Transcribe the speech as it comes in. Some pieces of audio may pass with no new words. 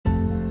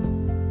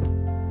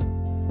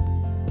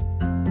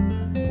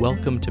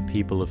Welcome to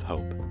People of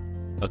Hope,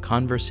 a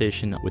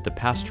conversation with the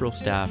pastoral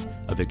staff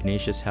of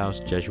Ignatius House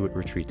Jesuit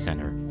Retreat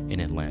Center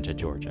in Atlanta,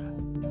 Georgia.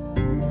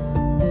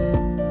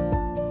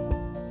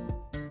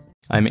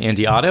 I'm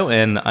Andy Otto,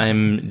 and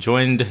I'm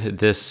joined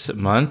this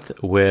month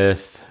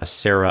with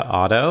Sarah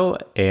Otto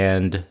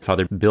and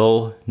Father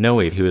Bill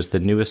Noe, who is the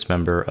newest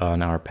member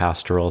on our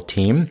pastoral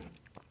team.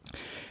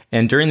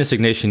 And during this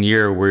Ignatian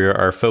year, we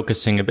are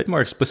focusing a bit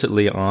more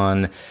explicitly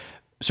on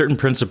certain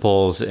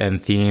principles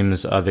and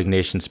themes of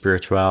Ignatian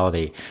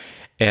spirituality.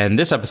 And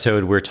this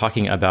episode, we're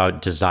talking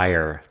about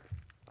desire.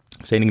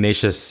 St.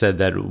 Ignatius said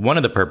that one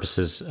of the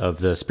purposes of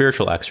the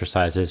spiritual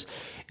exercises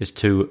is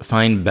to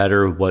find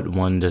better what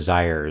one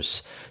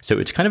desires. So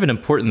it's kind of an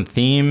important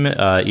theme,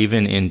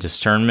 even in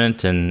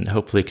discernment, and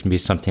hopefully it can be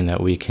something that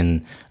we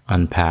can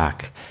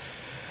unpack.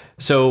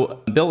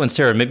 So Bill and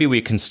Sarah, maybe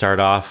we can start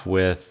off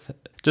with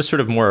just sort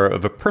of more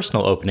of a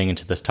personal opening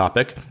into this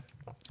topic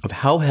of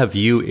how have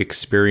you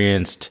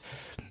experienced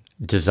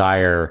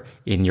desire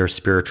in your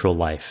spiritual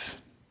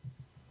life?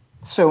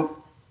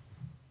 So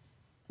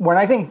when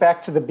I think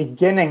back to the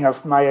beginning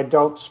of my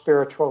adult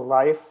spiritual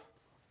life,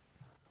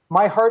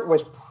 my heart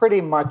was pretty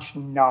much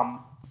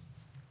numb.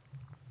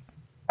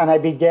 And I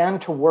began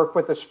to work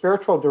with a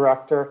spiritual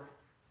director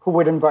who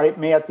would invite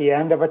me at the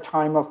end of a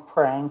time of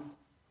praying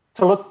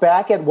to look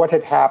back at what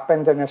had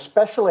happened, and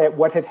especially at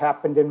what had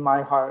happened in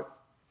my heart.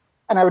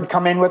 And I would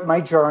come in with my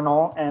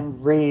journal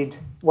and read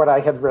what I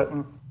had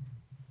written.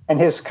 And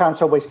his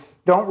counsel was,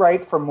 don't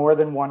write for more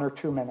than 1 or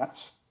 2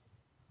 minutes.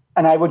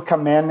 And I would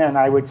come in and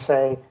I would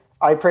say,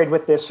 I prayed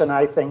with this and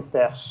I think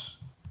this.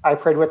 I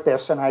prayed with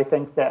this and I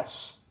think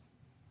this.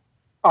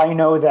 I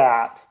know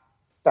that.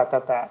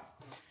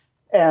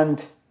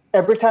 And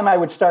every time I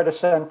would start a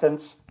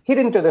sentence, he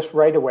didn't do this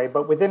right away,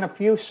 but within a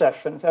few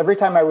sessions, every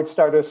time I would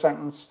start a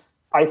sentence,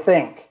 I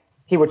think,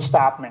 he would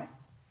stop me.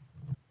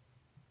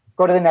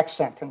 Go to the next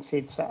sentence,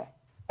 he'd say.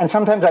 And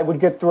sometimes I would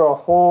get through a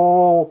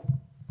whole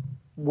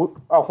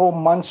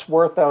month's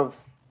worth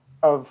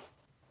of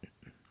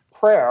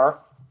prayer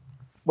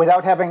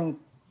without having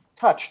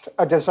touched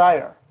a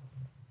desire.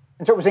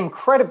 And so it was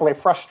incredibly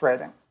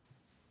frustrating.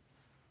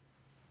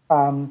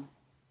 And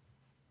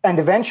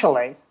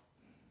eventually,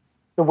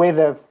 the way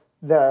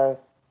the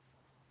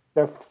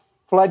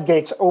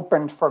floodgates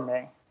opened for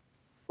me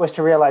was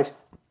to realize,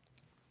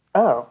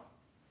 oh,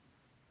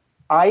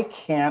 I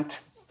can't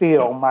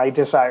feel my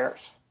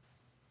desires.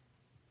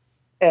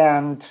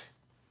 And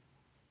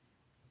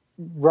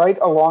right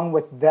along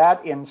with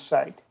that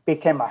insight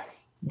came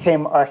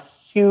a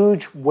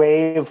huge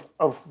wave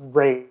of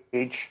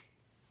rage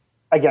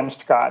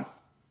against God.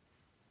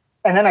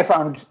 And then I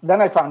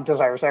found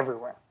desires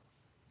everywhere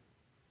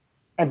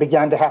and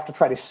began to have to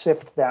try to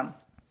sift them,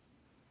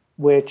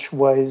 which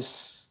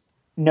was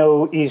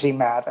no easy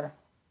matter.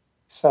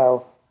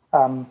 So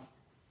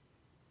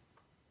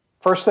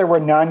first there were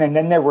none, and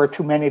then there were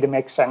too many to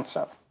make sense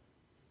of.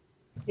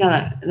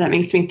 Yeah, that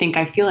makes me think.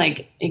 I feel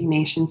like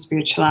Ignatian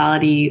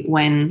spirituality,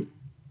 when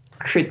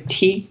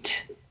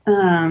critiqued,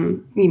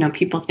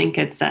 people think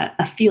it's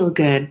a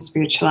feel-good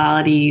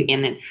spirituality,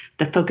 and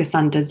the focus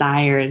on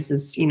desires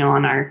is,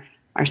 on our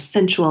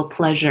sensual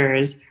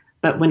pleasures.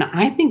 But when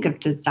I think of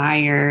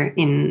desire,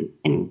 in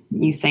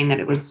you saying that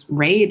it was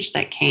rage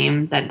that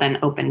came that then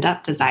opened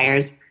up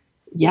desires,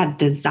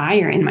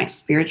 desire in my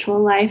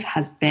spiritual life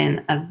has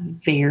been a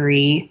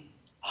very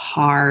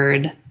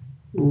hard,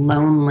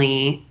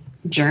 lonely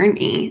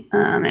journey.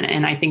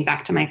 And I think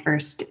back to my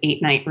first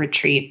 8-night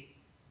retreat.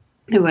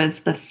 It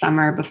was the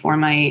summer before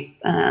my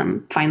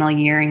final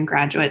year in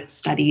graduate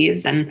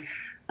studies. And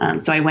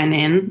so I went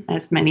in,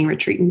 as many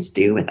retreatants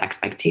do, with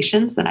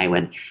expectations that I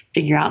would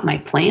figure out my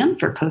plan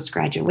for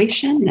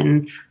post-graduation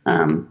and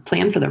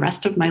plan for the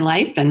rest of my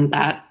life. And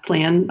that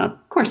plan, of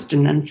course,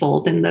 didn't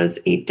unfold in those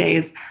 8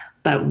 days.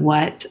 But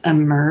what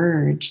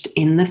emerged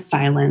in the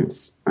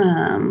silence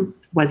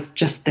was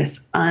just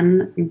this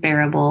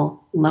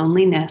unbearable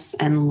loneliness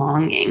and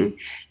longing.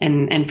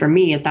 And for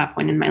me, at that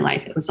point in my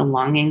life, it was a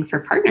longing for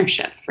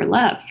partnership, for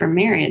love, for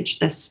marriage,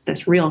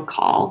 this real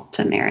call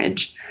to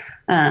marriage.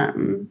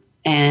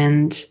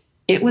 And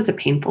it was a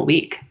painful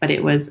week, but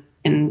it was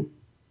an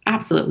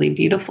absolutely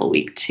beautiful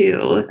week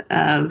too,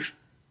 of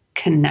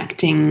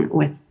connecting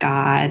with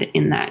God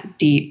in that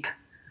deep,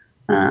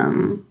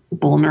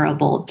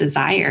 vulnerable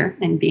desire,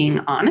 and being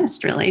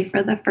honest really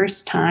for the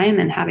first time,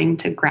 and having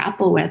to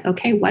grapple with,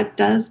 okay, what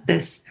does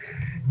this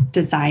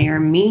desire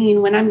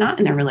mean when I'm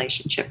not in a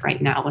relationship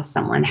right now with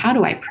someone? How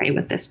do I pray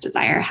with this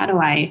desire? How do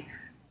I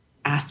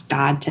ask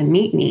God to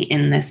meet me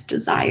in this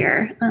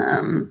desire?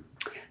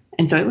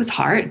 And so it was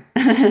hard.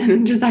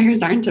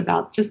 Desires aren't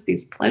about just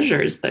these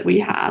pleasures that we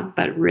have,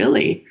 but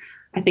really,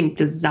 I think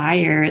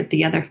desire,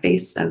 the other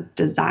face of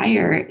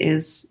desire,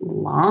 is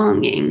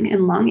longing,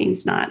 and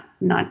longing's not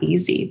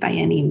easy by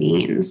any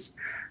means.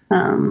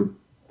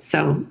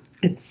 So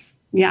it's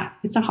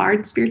a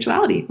hard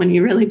spirituality when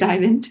you really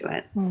dive into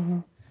it. Mm-hmm.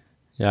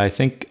 Yeah, I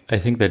think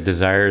that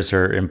desires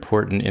are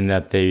important in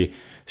that they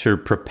sort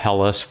of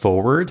propel us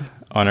forward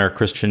on our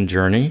Christian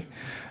journey.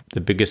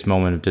 the biggest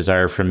moment of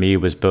desire for me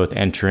was both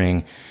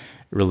entering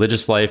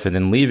religious life and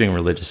then leaving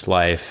religious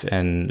life.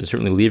 And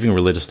certainly leaving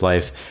religious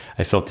life,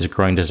 I felt these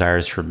growing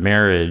desires for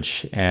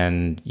marriage,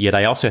 and yet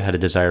I also had a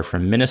desire for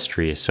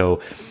ministry.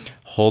 So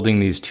holding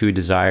these two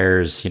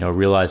desires,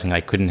 realizing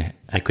I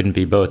couldn't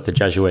be both the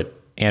Jesuit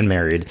and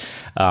married,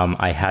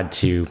 I had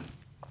to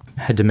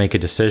make a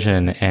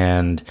decision,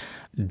 and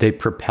they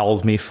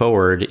propelled me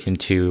forward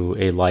into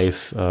a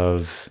life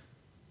of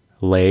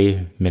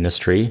lay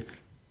ministry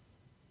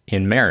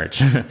in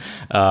marriage.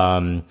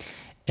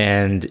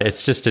 And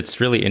it's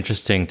really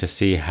interesting to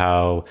see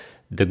how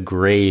the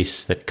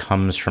grace that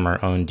comes from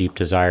our own deep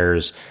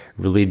desires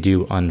really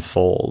do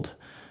unfold.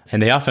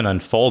 And they often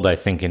unfold, I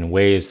think, in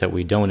ways that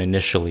we don't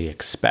initially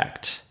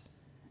expect.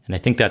 And I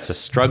think that's a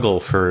struggle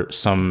for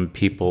some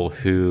people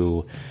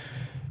who,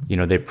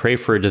 they pray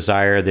for a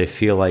desire, they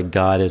feel like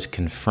God is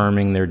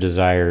confirming their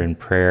desire in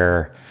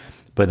prayer,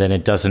 but then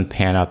it doesn't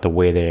pan out the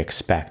way they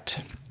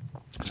expect.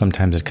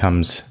 Sometimes it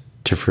comes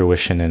to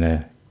fruition in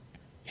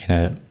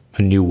a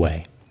new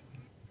way.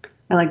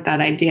 I like that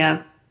idea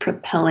of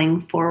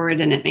propelling forward,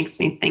 and it makes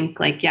me think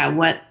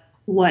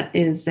what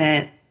is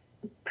it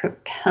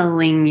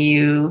propelling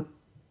you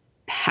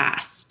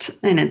past?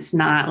 And it's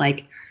not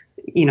like,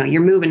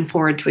 you're moving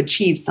forward to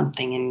achieve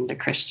something in the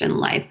Christian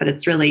life, but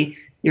it's really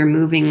you're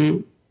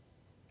moving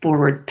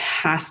forward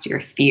past your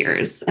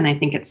fears. And I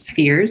think it's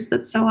fears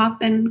that so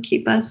often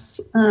keep us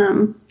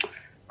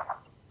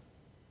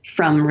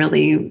from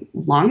really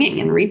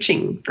longing and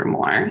reaching for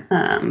more.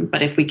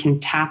 But if we can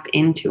tap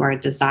into our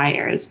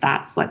desires,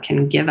 that's what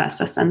can give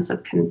us a sense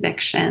of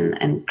conviction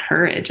and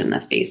courage in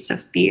the face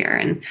of fear.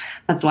 And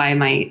that's why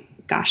my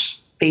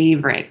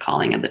favorite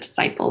calling of the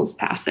disciples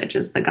passage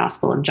is the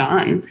Gospel of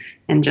John,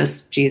 and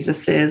just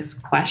Jesus's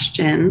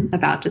question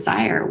about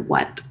desire.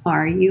 What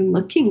are you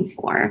looking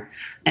for?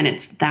 And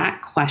it's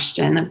that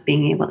question of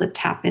being able to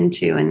tap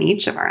into in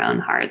each of our own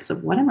hearts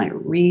of what am I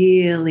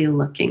really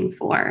looking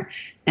for?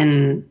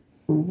 And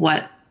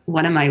what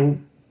am I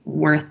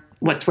worth?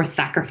 What's worth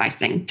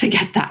sacrificing to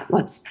get that?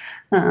 What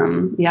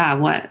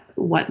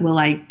will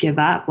I give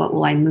up? What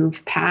will I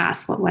move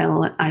past? What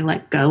will I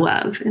let go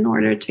of in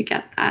order to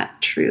get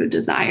that true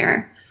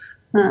desire?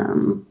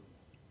 But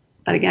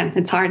again,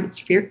 it's hard.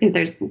 It's fear.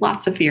 There's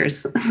lots of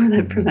fears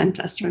that prevent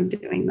us from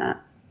doing that.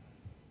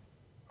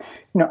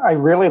 I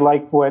really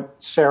like what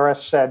Sarah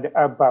said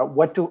about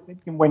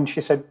when she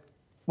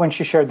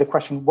shared the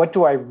question, what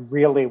do I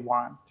really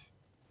want?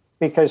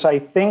 Because I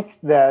think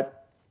that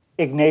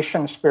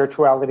Ignatian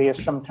spirituality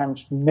is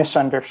sometimes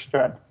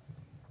misunderstood.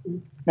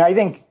 Now, I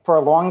think for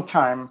a long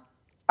time,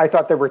 I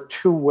thought there were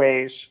two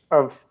ways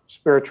of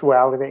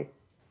spirituality.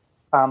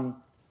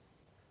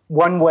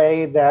 One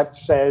way that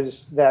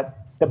says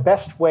that the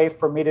best way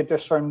for me to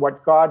discern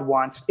what God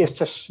wants is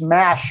to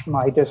smash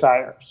my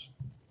desires.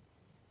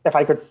 If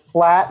I could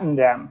flatten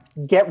them,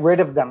 get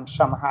rid of them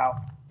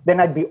somehow, then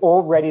I'd be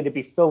all ready to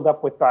be filled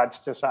up with God's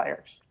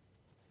desires.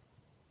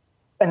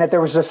 And that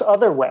there was this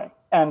other way.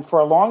 And for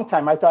a long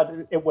time, I thought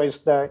it was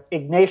the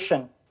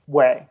Ignatian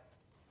way.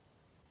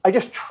 I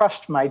just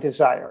trust my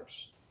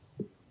desires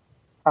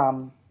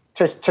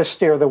to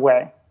steer the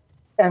way.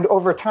 And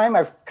over time,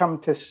 I've come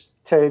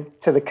to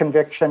the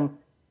conviction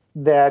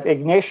that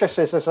Ignatius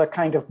is a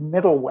kind of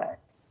middle way.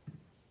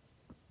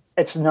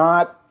 It's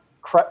not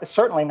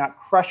certainly not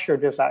crush your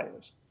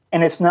desires,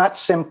 and it's not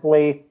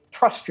simply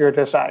trust your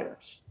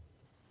desires.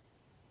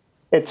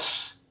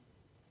 It's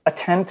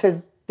attend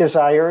to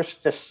desires,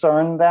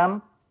 discern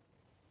them,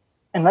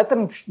 and let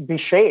them be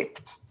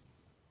shaped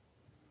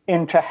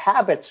into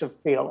habits of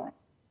feeling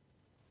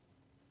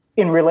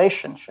in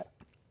relationship.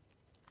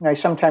 And I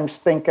sometimes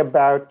think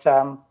about,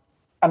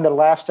 I'm the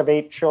last of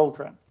 8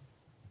 children.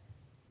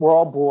 We're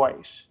all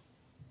boys.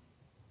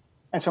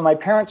 And so my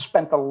parents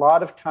spent a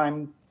lot of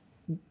time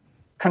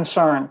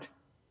concerned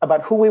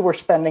about who we were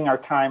spending our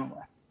time with,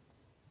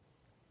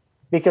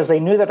 because they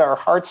knew that our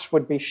hearts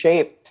would be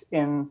shaped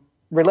in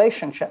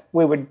relationship.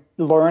 We would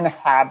learn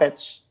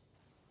habits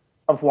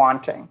of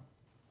wanting,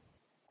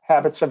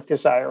 habits of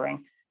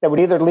desiring that would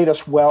either lead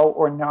us well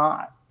or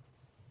not.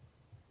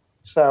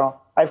 So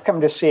I've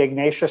come to see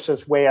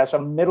Ignatius's way as a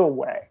middle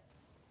way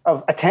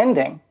of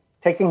attending,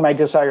 taking my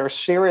desires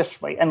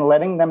seriously and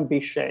letting them be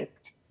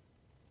shaped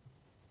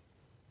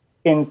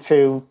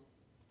into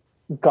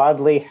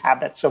godly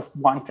habits of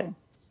wanting.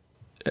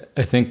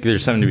 I think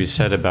there's something to be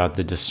said about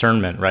the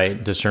discernment,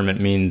 right?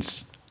 Discernment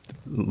means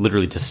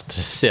literally to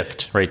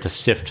sift, right? To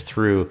sift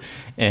through.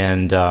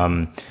 And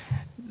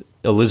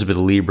Elizabeth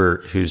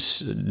Lieber, who's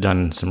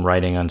done some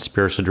writing on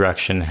spiritual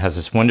direction, has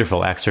this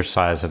wonderful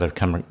exercise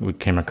that we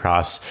came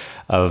across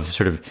of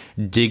sort of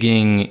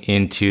digging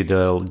into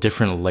the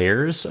different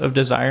layers of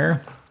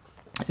desire.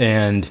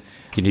 And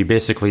you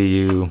basically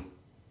you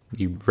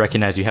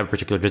recognize you have a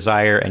particular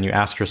desire, and you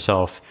ask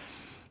yourself,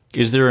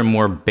 is there a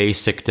more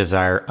basic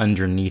desire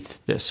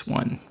underneath this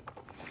one?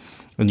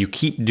 And you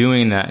keep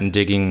doing that and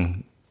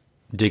digging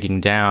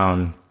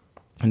down,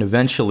 and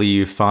eventually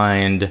you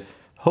find,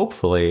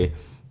 hopefully,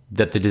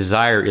 that the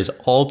desire is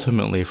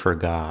ultimately for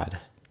God,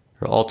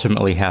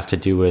 ultimately has to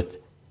do with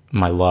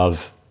my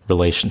love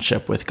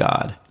relationship with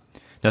God.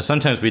 Now,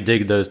 sometimes we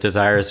dig those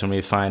desires and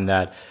we find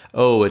that,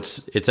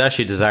 it's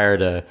actually a desire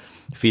to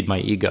feed my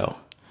ego,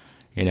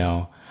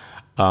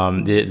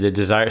 the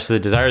desire. So the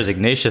desires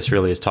Ignatius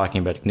really is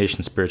talking about,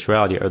 Ignatian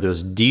spirituality, are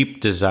those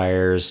deep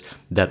desires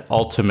that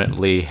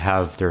ultimately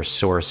have their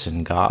source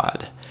in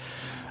God.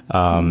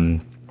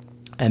 And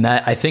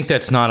that, I think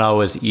that's not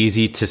always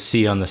easy to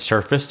see on the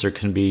surface. There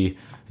can be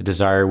a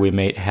desire we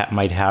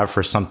might have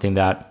for something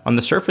that on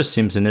the surface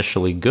seems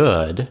initially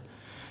good,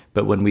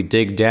 but when we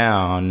dig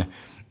down,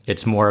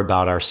 it's more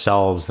about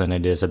ourselves than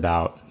it is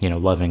about,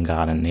 loving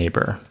God and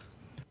neighbor.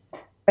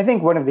 I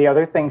think one of the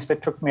other things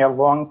that took me a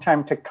long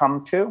time to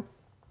come to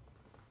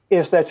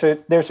is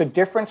that there's a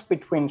difference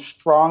between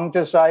strong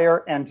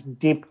desire and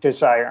deep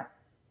desire.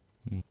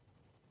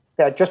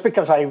 That just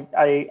because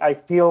I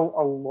feel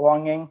a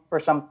longing for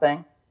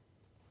something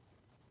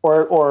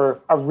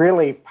or a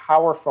really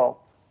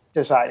powerful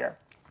desire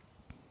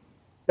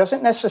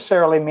doesn't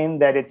necessarily mean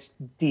that it's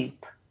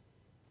deep.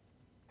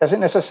 Doesn't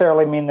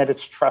necessarily mean that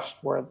it's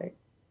trustworthy.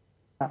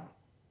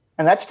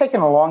 And that's taken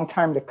a long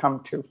time to come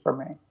to for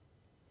me.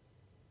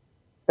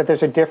 That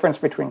there's a difference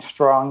between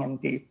strong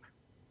and deep.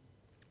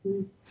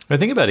 I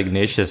think about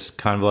Ignatius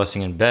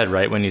convalescing in bed,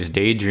 right? When he's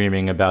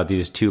daydreaming about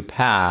these two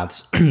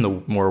paths,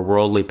 the more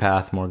worldly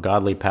path, more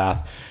godly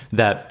path,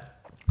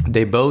 that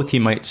they both, he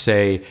might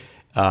say,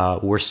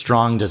 were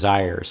strong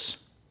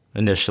desires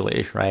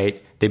initially,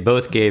 right? They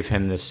both gave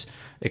him this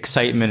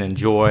excitement and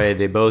joy.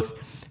 They both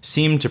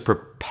seemed to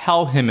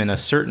propel him in a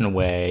certain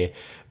way,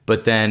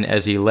 but then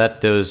as he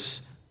let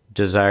those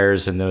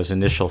desires and those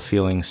initial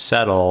feelings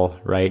settle,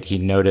 right, he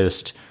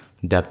noticed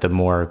that the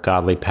more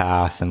godly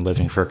path and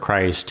living for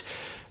Christ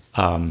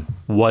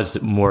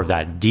was more of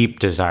that deep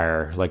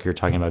desire, like you're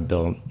talking about,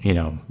 Bill,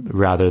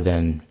 rather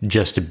than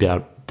just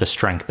about the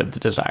strength of the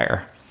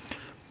desire.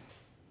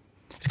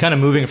 It's kind of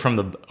moving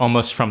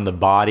almost from the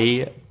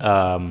body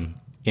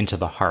into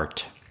the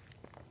heart,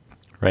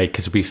 right?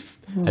 Because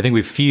I think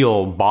we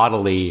feel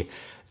bodily,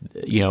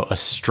 a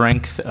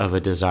strength of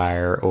a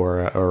desire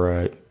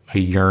or a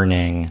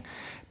yearning,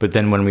 but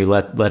then when we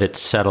let it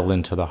settle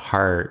into the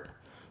heart,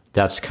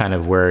 that's kind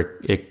of where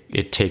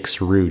it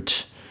takes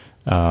root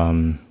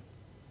in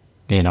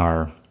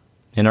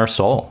our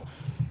soul.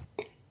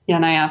 Yeah,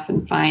 and I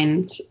often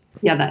find,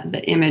 that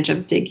the image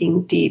of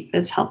digging deep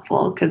is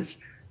helpful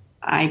because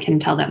I can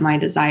tell that my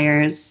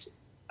desires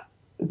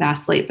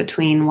vacillate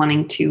between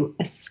wanting to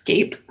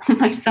escape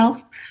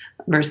myself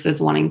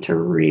versus wanting to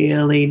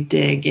really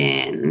dig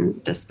in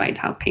despite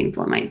how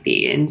painful it might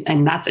be.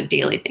 And that's a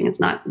daily thing. It's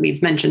not,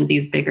 we've mentioned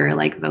these bigger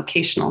like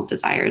vocational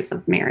desires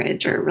of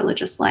marriage or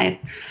religious life,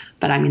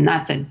 but I mean,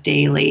 that's a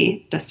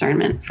daily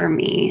discernment for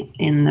me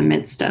in the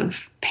midst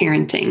of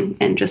parenting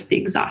and just the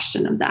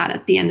exhaustion of that.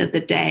 At the end of the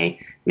day,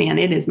 man,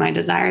 it is my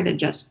desire to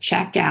just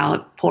check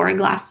out, pour a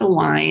glass of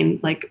wine,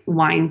 like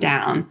wind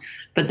down,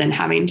 but then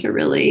having to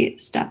really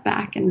step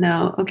back and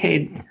know,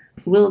 okay,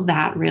 will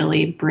that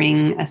really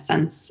bring a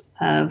sense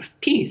of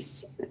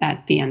peace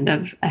at the end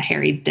of a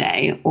harried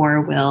day?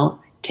 Or will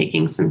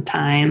taking some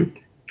time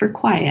for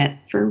quiet,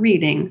 for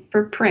reading,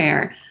 for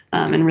prayer,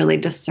 and really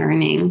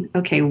discerning,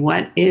 okay,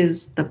 what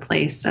is the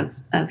place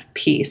of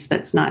peace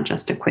that's not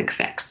just a quick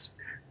fix,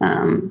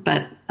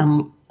 but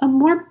a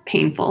more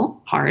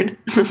painful, hard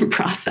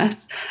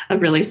process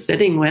of really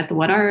sitting with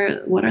what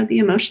are the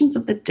emotions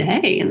of the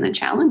day and the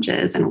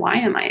challenges, and why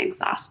am I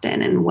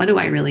exhausted, and what do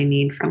I really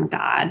need from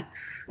God?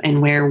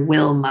 And where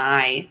will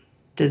my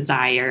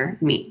desire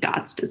meet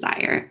God's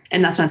desire?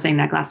 And that's not saying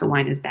that glass of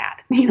wine is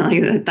bad. I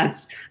think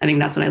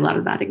that's what I love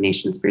about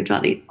Ignatian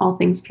spirituality. All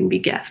things can be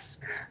gifts.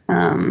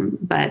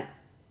 But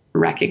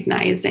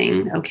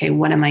recognizing, okay,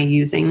 what am I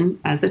using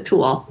as a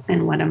tool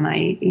and what am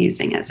I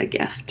using as a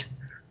gift?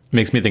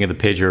 Makes me think of the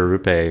Pedro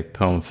Arrupe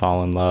poem,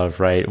 Fall in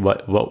Love, right?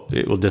 What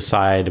it will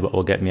decide what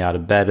will get me out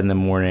of bed in the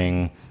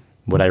morning,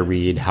 what I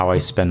read, how I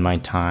spend my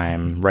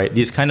time, right?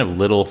 These kind of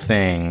little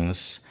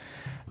things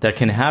that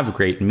can have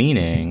great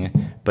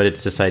meaning, but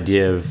it's this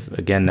idea of,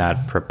 again,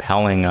 that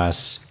propelling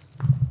us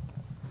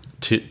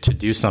to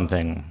do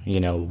something.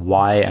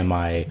 Why am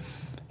I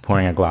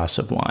pouring a glass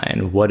of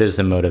wine? What is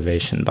the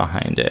motivation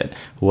behind it?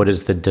 What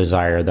is the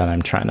desire that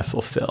I'm trying to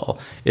fulfill?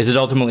 Is it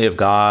ultimately of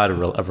God,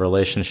 of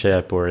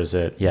relationship, or is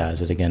it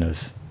again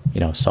of,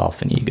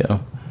 self and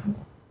ego?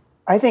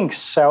 I think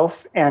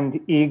self and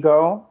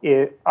ego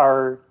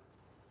are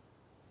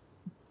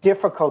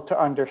difficult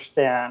to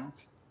understand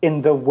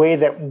in the way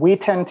that we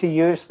tend to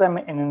use them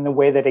and in the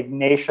way that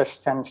Ignatius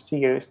tends to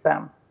use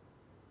them.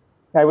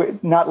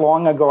 Not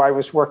long ago, I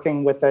was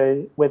working with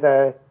a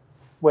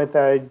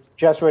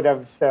Jesuit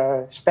of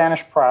the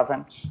Spanish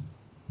province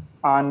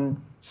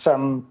on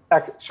some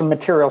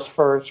materials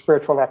for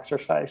spiritual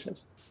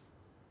exercises.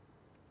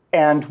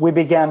 And we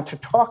began to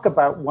talk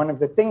about one of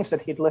the things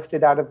that he'd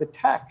lifted out of the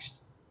text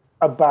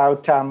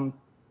about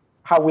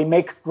how we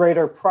make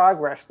greater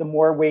progress the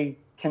more we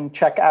can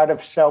check out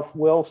of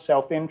self-will,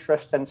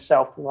 self-interest, and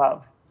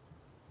self-love.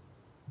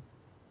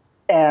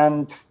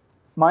 And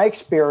my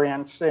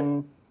experience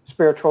in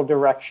spiritual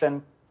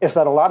direction is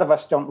that a lot of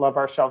us don't love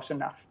ourselves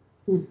enough.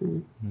 Mm-hmm.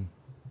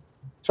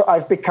 So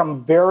I've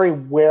become very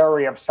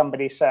wary of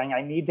somebody saying,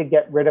 I need to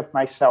get rid of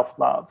my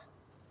self-love.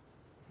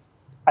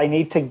 I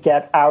need to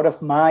get out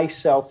of my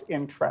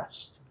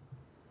self-interest.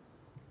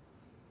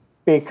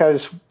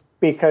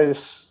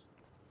 Because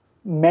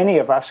many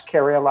of us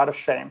carry a lot of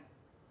shame.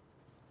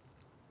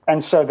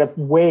 And so the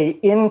way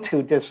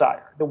into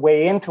desire, the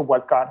way into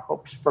what God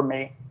hopes for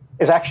me,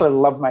 is actually to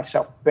love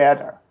myself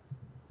better,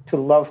 to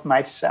love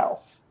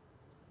myself,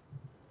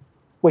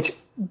 which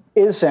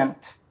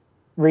isn't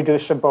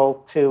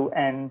reducible to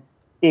an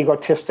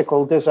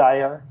egotistical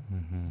desire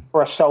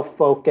or a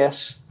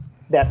self-focus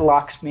that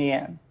locks me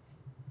in.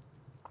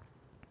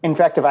 In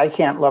fact, if I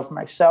can't love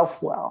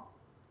myself well,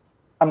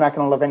 I'm not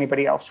going to love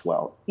anybody else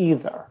well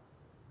either.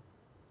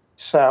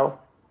 So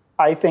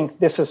I think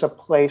this is a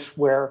place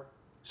where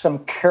some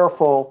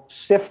careful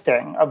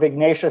sifting of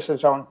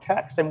Ignatius's own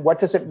text and what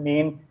does it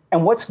mean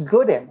and what's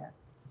good in it.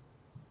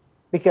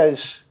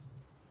 Because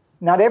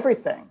not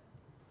everything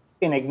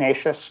in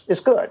Ignatius is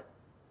good.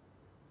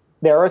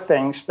 There are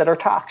things that are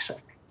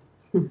toxic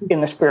in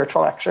the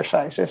spiritual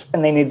exercises,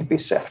 and they need to be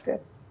sifted.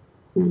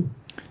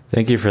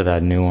 Thank you for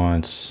that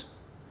nuance.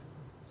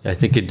 I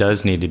think it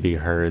does need to be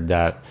heard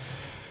that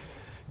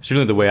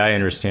certainly the way I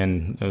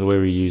understand the way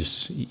we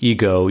use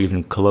ego,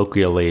 even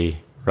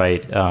colloquially,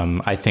 right?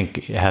 I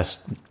think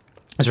it's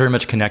very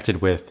much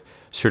connected with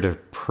sort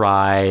of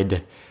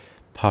pride,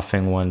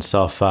 puffing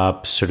oneself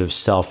up, sort of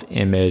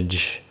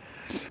self-image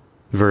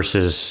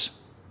versus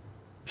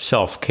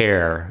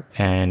self-care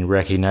and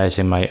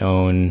recognizing my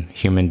own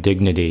human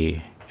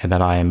dignity and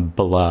that I am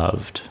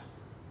beloved.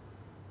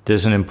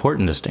 There's an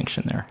important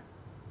distinction there.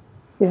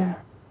 Yeah.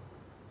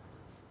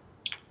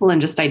 Well, and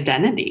just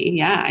identity.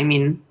 Yeah. I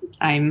mean,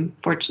 I'm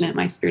fortunate,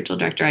 my spiritual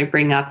director, I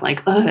bring up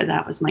like, oh,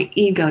 that was my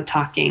ego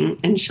talking.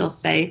 And she'll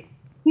say,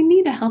 you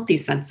need a healthy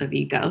sense of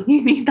ego.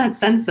 You need that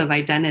sense of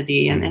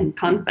identity and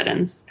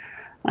confidence.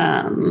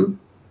 Lost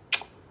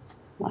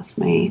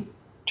my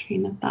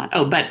train of thought.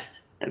 Oh, but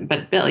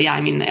Bill, yeah,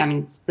 I mean,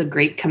 it's the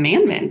great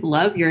commandment,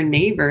 love your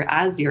neighbor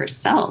as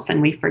yourself.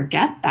 And we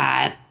forget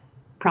that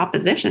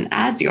proposition,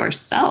 as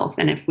yourself.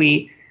 And if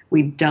we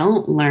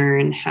don't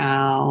learn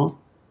how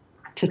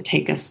to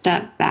take a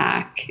step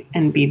back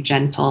and be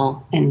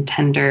gentle and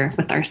tender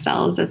with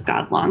ourselves as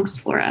God longs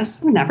for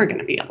us, we're never going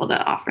to be able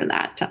to offer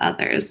that to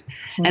others.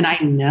 Mm-hmm. And I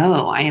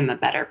know I am a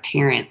better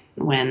parent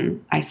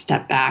when I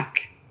step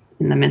back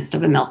in the midst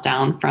of a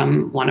meltdown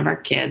from one of our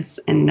kids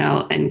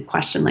and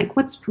question, like,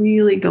 what's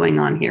really going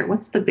on here?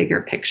 What's the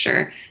bigger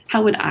picture?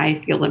 How would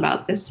I feel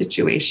about this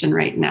situation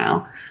right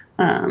now?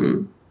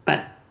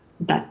 But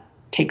that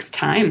takes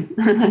time.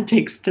 That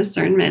takes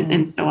discernment.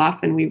 And so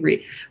often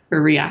we're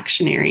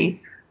reactionary.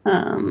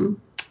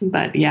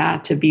 But yeah,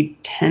 to be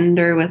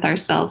tender with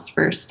ourselves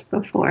first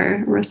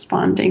before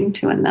responding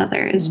to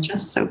another is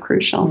just so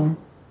crucial.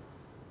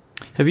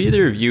 Have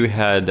either of you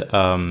had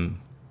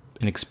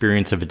an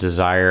experience of a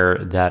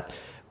desire that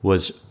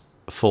was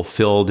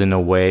fulfilled in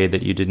a way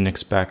that you didn't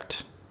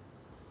expect?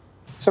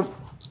 So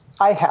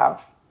I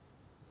have.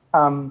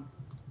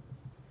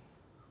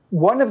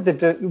 One of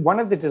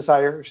the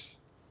desires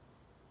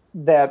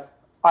that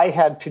I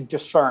had to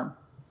discern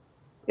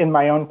in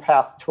my own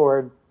path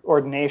toward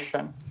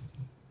ordination,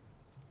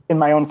 in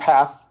my own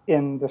path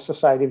in the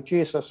Society of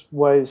Jesus,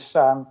 was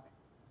the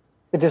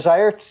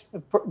desire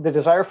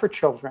for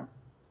children.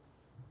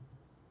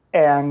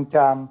 And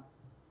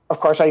of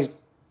course,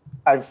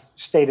 I've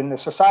stayed in the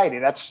society.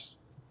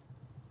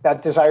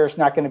 That desire is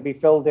not going to be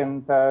filled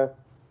in the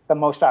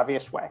most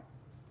obvious way.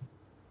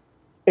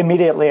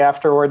 Immediately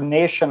after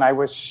ordination, I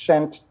was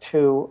sent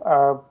to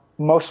a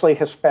mostly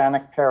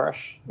Hispanic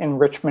parish in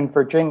Richmond,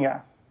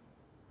 Virginia,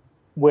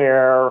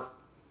 where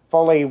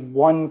fully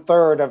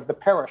 1/3 of the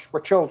parish were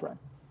children.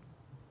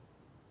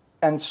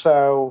 And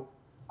so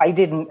I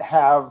didn't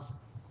have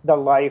the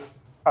life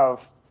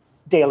of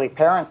daily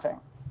parenting,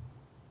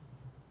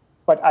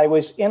 but I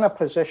was in a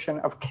position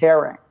of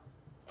caring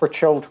for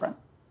children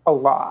a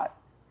lot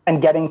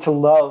and getting to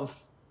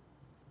love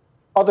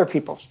other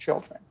people's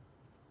children.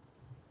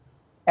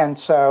 And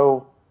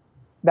so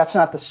that's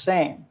not the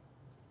same.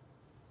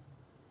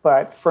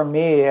 But for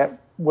me, it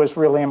was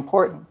really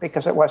important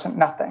because it wasn't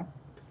nothing.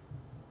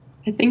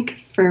 I think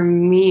for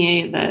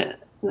me, the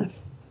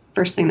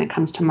first thing that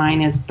comes to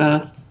mind is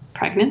both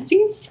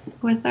pregnancies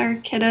with our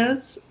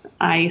kiddos.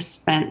 I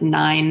spent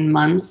 9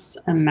 months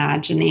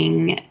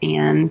imagining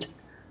and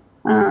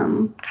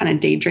kind of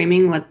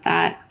daydreaming what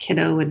that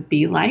kiddo would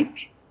be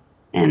like.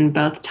 And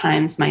both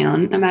times my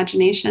own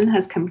imagination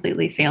has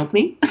completely failed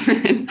me.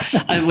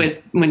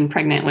 When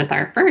pregnant with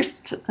our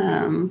first,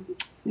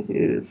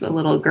 who's a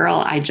little girl,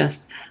 I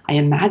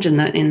imagined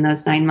that in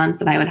those 9 months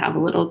that I would have a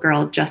little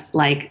girl just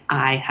like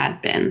I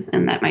had been,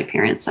 and that my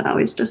parents had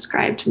always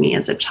described me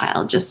as a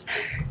child, just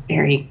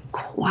very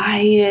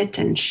quiet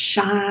and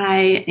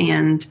shy.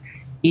 And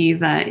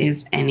Eva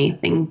is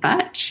anything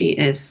but. She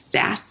is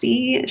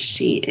sassy.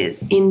 She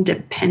is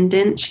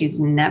independent. She's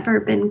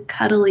never been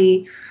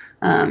cuddly.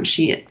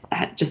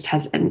 Just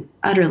has an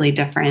utterly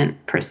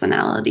different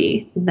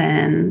personality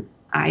than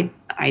I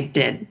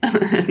did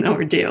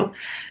or do.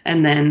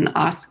 And then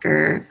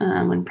Oscar,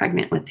 when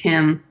pregnant with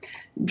him,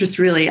 just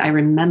really, I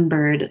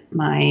remembered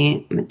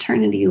my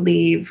maternity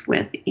leave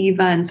with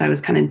Eva. And so I was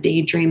kind of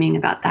daydreaming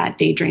about that,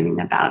 daydreaming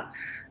about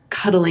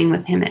cuddling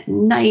with him at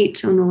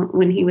night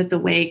when he was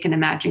awake, and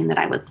imagining that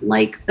I would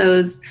like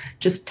those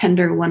just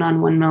tender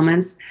one-on-one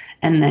moments.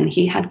 And then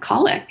he had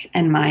colic,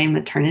 and my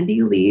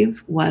maternity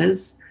leave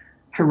was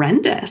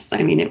horrendous.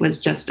 I mean, it was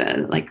just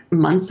like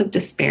months of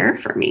despair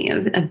for me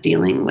of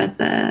dealing with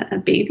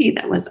a baby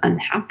that was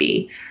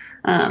unhappy.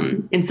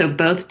 And so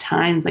both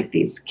times, like,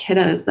 these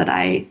kiddos that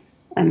I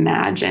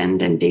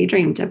imagined and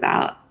daydreamed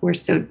about were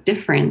so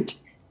different.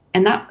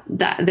 And that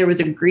there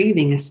was a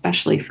grieving,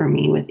 especially for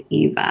me with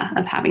Eva,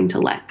 of having to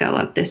let go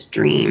of this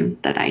dream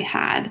that I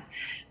had.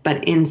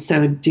 But in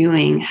so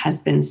doing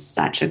has been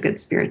such a good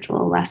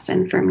spiritual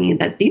lesson for me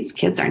that these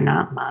kids are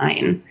not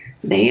mine.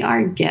 They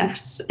are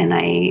gifts, and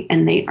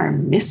they are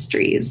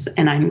mysteries.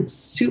 And I'm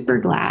super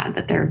glad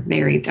that they're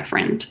very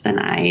different than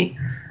I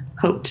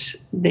hoped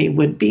they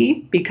would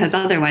be, because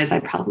otherwise I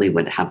probably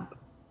would have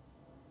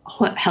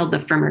held the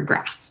firmer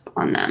grasp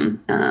on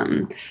them.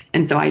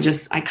 And so I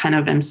kind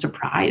of am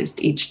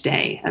surprised each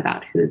day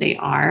about who they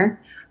are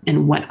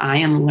and what I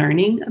am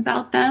learning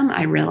about them.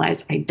 I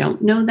realize I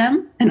don't know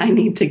them, and I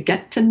need to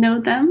get to know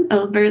them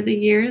over the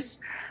years,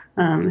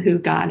 who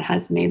God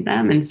has made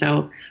them. And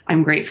so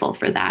I'm grateful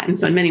for that. And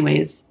so in many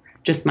ways,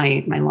 just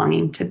my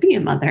longing to be a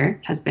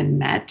mother has been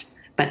met,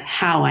 but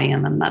how I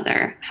am a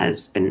mother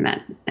has been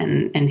met,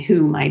 and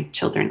who my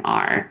children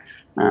are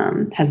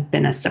has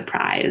been a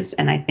surprise.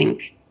 And I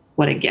think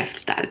what a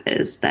gift that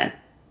is, that,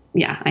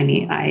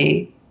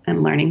 I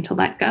am learning to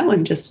let go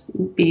and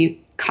just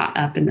be caught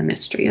up in the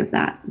mystery of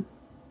that.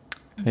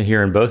 I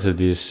hear in both of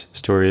these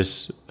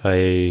stories,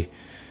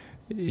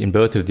 in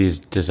both of these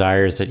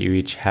desires that you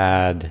each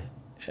had,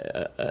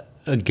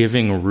 a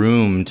giving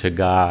room to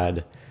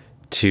God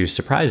to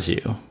surprise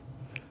you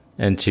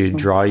and to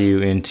draw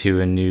you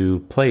into a new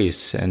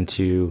place, and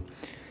to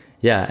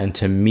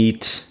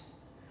meet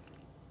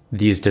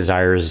these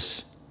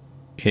desires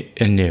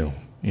anew,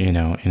 in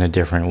a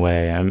different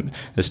way.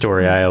 The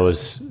story I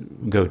always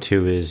go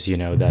to is,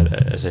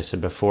 that, as I said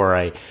before,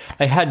 I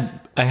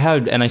had,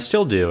 and I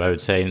still do, I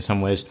would say in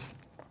some ways,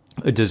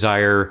 a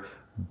desire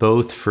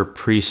both for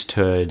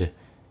priesthood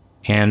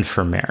and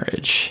for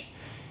marriage.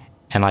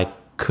 And I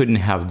couldn't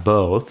have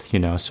both,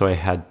 so I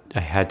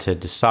had to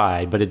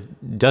decide, but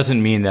it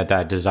doesn't mean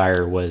that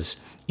desire was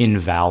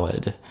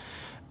invalid.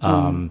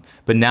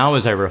 But now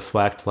as I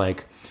reflect,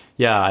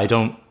 I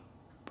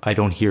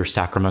don't hear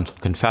sacramental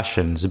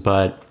confessions,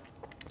 but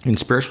in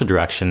spiritual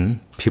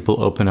direction,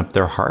 people open up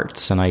their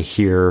hearts, and I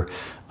hear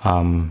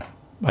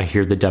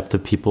the depth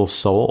of people's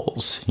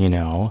souls.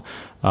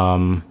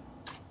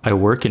 I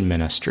work in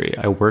ministry.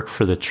 I work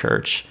for the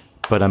church,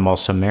 but I'm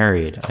also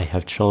married. I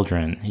have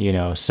children.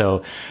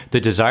 So the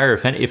desire,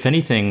 if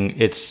anything,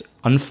 it's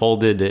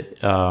unfolded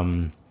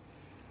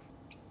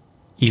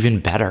even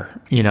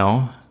better.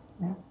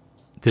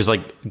 There's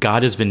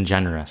God has been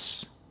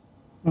generous.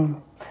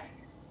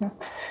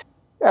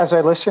 As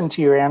I listen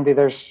to you, Andy,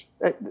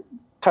 it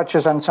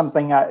touches on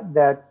something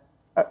that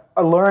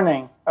a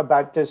learning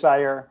about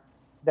desire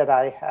that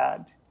I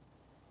had.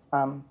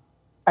 And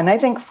I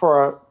think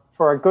for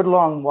a good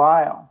long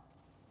while,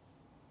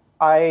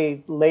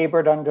 I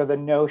labored under the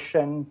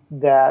notion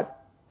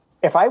that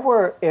if I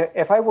were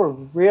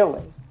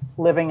really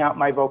living out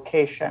my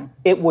vocation,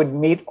 it would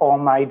meet all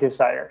my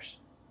desires.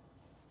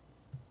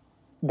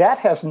 That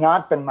has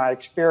not been my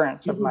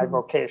experience of my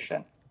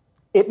vocation.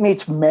 It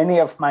meets many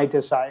of my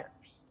desires.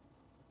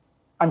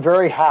 I'm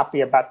very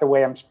happy about the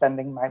way I'm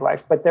spending my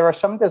life, but there are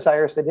some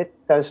desires that it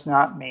does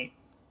not meet.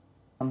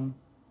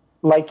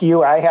 Like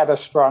you, I had a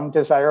strong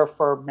desire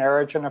for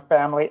marriage and a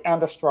family,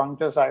 and a strong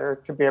desire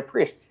to be a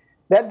priest.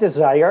 That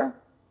desire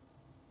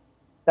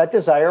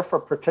for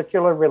a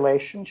particular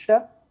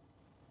relationship,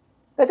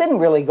 that didn't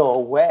really go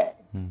away.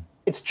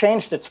 It's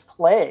changed its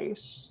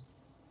place.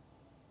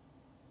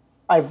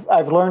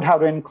 I've learned how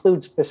to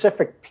include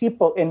specific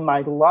people in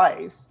my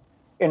life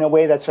in a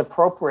way that's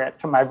appropriate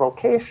to my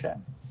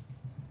vocation.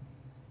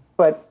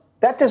 But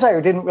that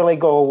desire didn't really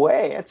go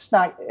away. It's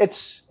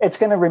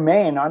going to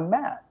remain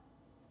unmet.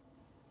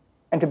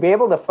 And to be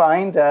able to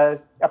find a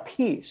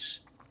peace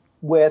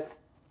with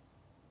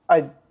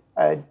a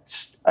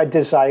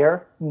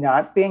desire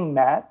not being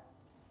met,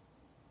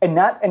 and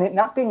it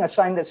not being a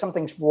sign that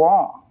something's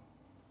wrong.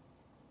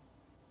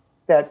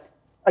 That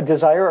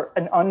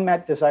an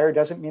unmet desire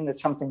doesn't mean that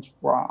something's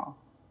wrong.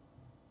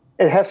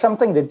 It has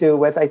something to do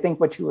with, I think,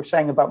 what you were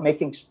saying about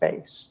making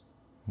space.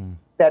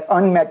 That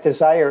unmet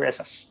desire is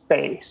a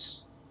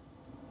space.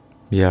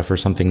 Yeah, for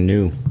something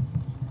new,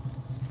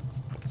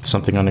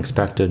 something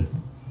unexpected.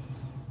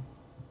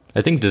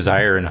 I think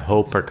desire and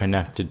hope are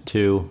connected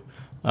too.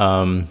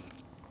 I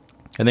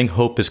think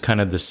hope is kind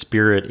of the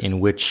spirit in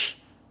which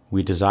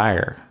we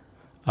desire.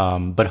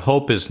 But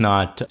hope is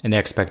not an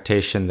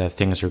expectation that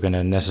things are going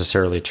to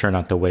necessarily turn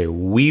out the way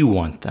we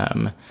want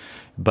them.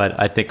 But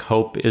I think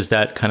hope is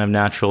that kind of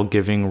natural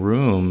giving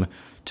room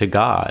to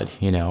God.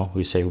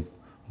 We say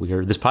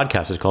this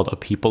podcast is called A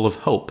People of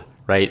Hope,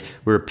 right?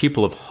 We're a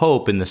people of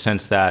hope in the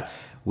sense that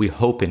we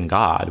hope in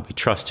God. We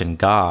trust in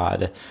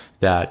God,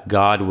 that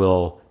God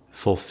will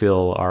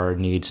fulfill our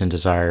needs and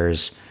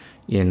desires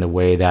in the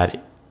way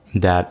that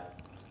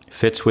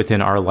fits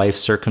within our life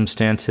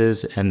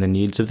circumstances and the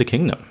needs of the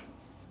kingdom.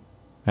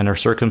 And our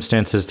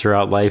circumstances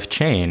throughout life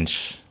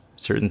change.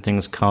 Certain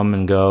things come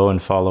and go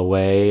and fall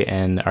away,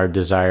 and our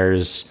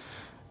desires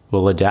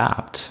will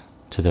adapt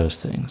to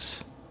those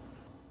things.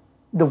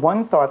 The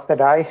one thought that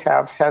I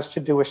have has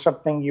to do with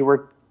something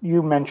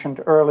you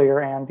mentioned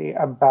earlier, Andy,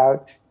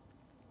 about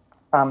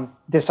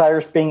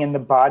desires being in the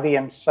body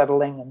and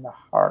settling in the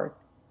heart.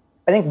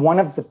 I think one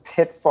of the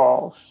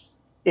pitfalls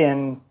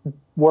in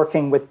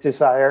working with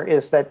desire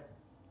is that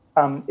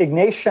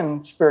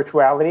Ignatian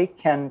spirituality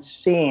can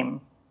seem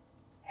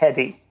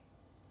heady,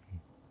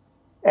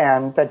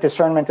 and that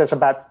discernment is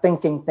about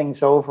thinking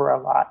things over a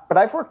lot. But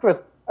I've worked with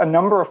a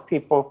number of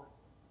people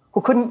who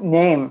couldn't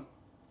name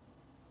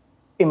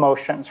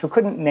emotions, who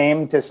couldn't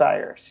name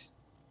desires.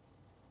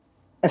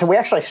 And so we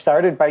actually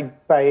started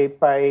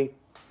by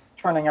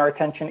turning our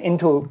attention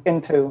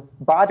into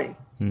body.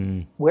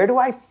 Where do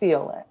I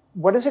feel it?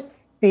 What does it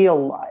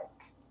feel like?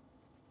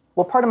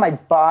 What part of my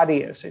body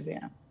is it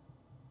in?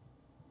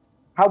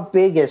 How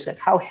big is it?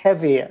 How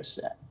heavy is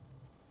it?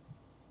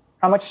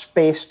 How much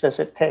space does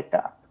it take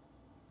up?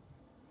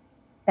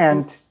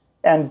 And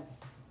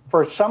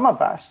for some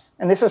of us,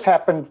 and this has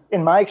happened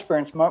in my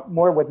experience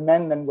more with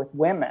men than with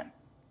women,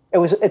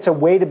 it's a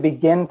way to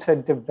begin to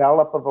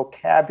develop a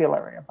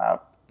vocabulary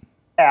about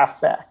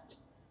affect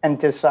and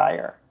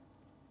desire.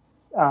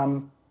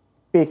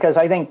 Because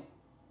I think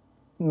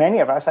many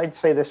of us, I'd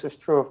say this is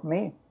true of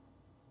me,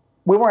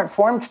 we weren't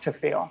formed to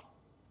feel.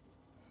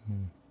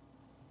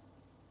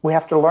 We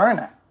have to learn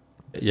it.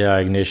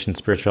 Yeah, Ignatian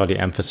spirituality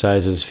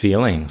emphasizes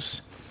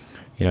feelings.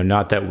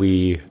 Not that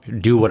we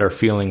do what our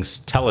feelings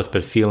tell us,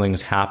 but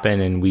feelings happen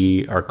and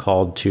we are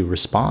called to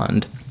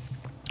respond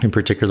in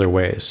particular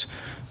ways.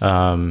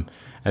 And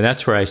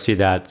that's where I see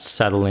that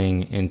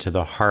settling into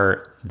the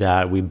heart,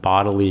 that we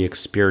bodily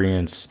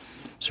experience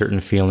certain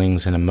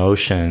feelings and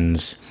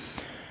emotions.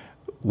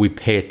 We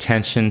pay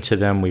attention to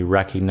them, we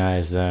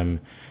recognize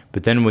them,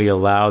 but then we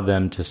allow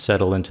them to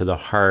settle into the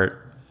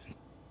heart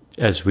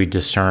as we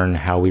discern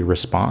how we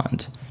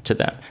respond to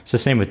them. It's the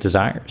same with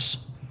desires,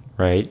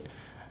 right?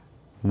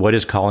 What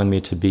is calling me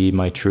to be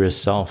my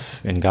truest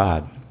self in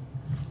God?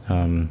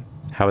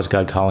 How is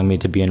God calling me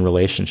to be in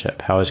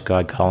relationship? How is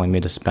God calling me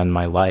to spend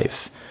my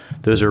life?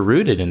 Those are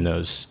rooted in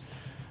those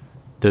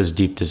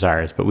deep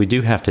desires, but we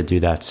do have to do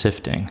that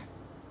sifting,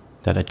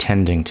 that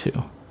attending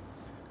to.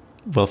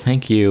 Well,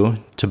 thank you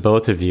to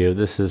both of you.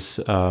 This has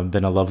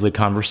been a lovely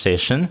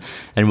conversation,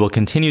 and we'll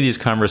continue these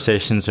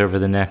conversations over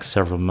the next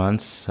several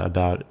months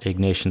about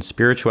Ignatian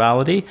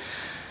spirituality.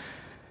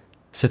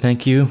 So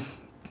thank you,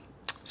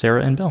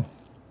 Sarah and Bill.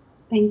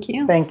 Thank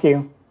you. Thank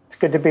you. It's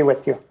good to be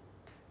with you.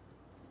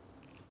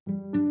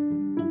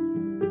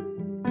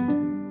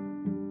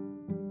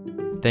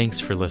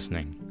 Thanks for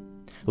listening.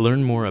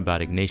 Learn more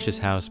about Ignatius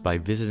House by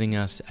visiting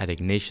us at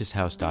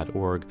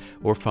ignatiushouse.org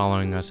or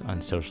following us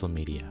on social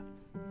media.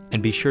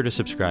 And be sure to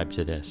subscribe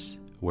to this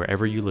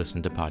wherever you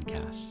listen to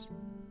podcasts.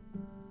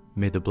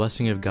 May the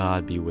blessing of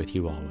God be with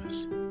you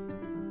always.